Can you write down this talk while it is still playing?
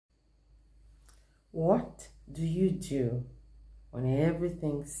What do you do when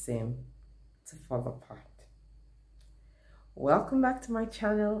everything seems to fall apart? Welcome back to my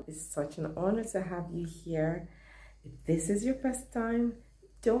channel. It's such an honor to have you here. If this is your first time,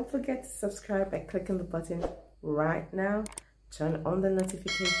 don't forget to subscribe by clicking the button right now. Turn on the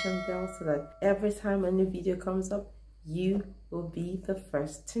notification bell so that every time a new video comes up, you will be the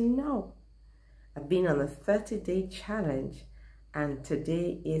first to know. I've been on a 30-day challenge and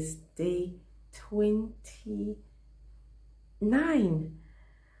today is day 29.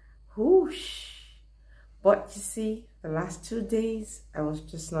 Whoosh! But you see, the last 2 days I was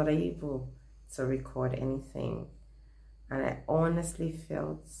just not able to record anything, and I honestly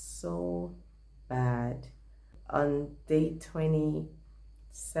felt so bad. On day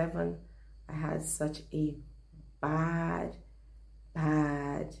 27, I had such a bad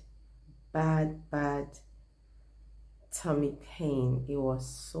tummy pain. It was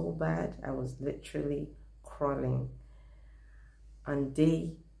so bad, I was literally crawling. On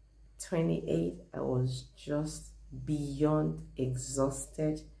day 28, I was just beyond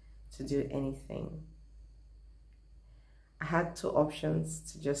exhausted to do anything. I had two options: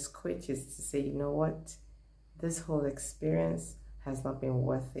 to just quit, is to say, you know what, this whole experience has not been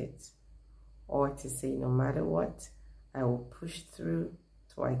worth it, or to say, no matter what, I will push through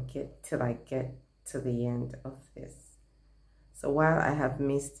till I get to the end of this. So while I have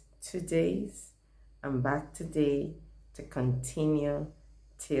missed 2 days, I'm back today to continue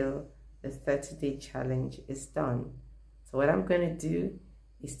till the 30-day challenge is done. So what I'm going to do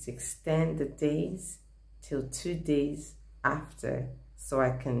is to extend the days till 2 days after, so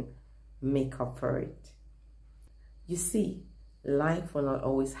I can make up for it. You see, life will not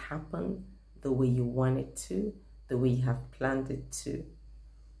always happen the way you want it to, the way you have planned it to.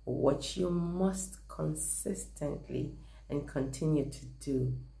 What you must consistently and continue to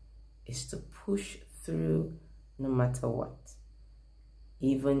do is to push through no matter what.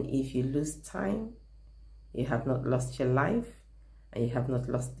 Even if you lose time, you have not lost your life, and you have not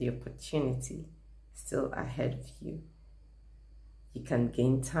lost the opportunity still ahead of you. You can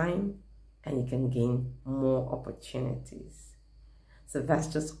gain time and you can gain more opportunities. So that's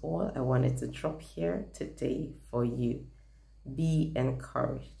just all I wanted to drop here today for you. Be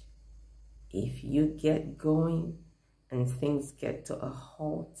encouraged. If you get going and things get to a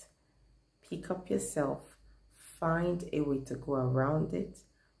halt, pick up yourself, find a way to go around it,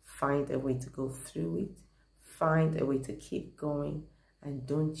 find a way to go through it, find a way to keep going, and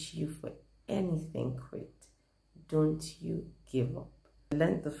don't you for anything quit. Don't you give up. I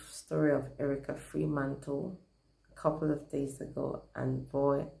learned the story of Erica Fremantle a couple of days ago, and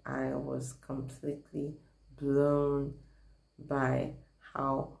boy, I was completely blown by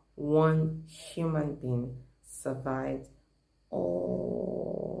how one human being survived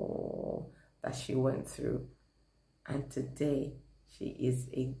all that she went through, and today she is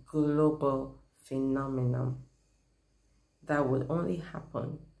a global phenomenon. That will only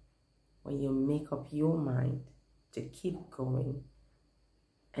happen when you make up your mind to keep going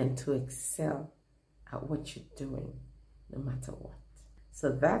and to excel at what you're doing no matter what.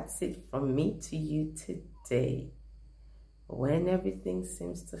 So that's it from me to you today. When everything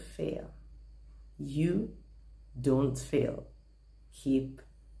seems to fail, you don't fail. Keep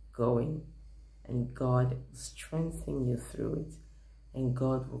going, and God will strengthen you through it, and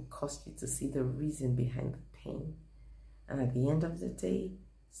God will cause you to see the reason behind the pain. And at the end of the day,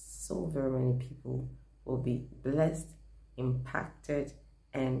 so very many people will be blessed, impacted,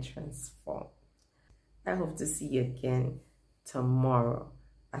 and transformed. I hope to see you again tomorrow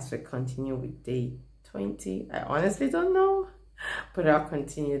as we continue with day 20. I honestly don't know, but I'll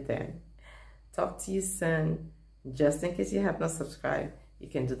continue then. Talk to you soon. Just in case you have not subscribed, you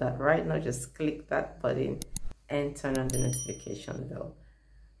can do that right now. Just click that button and turn on the notification bell.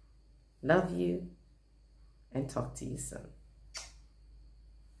 Love you, and talk to you soon.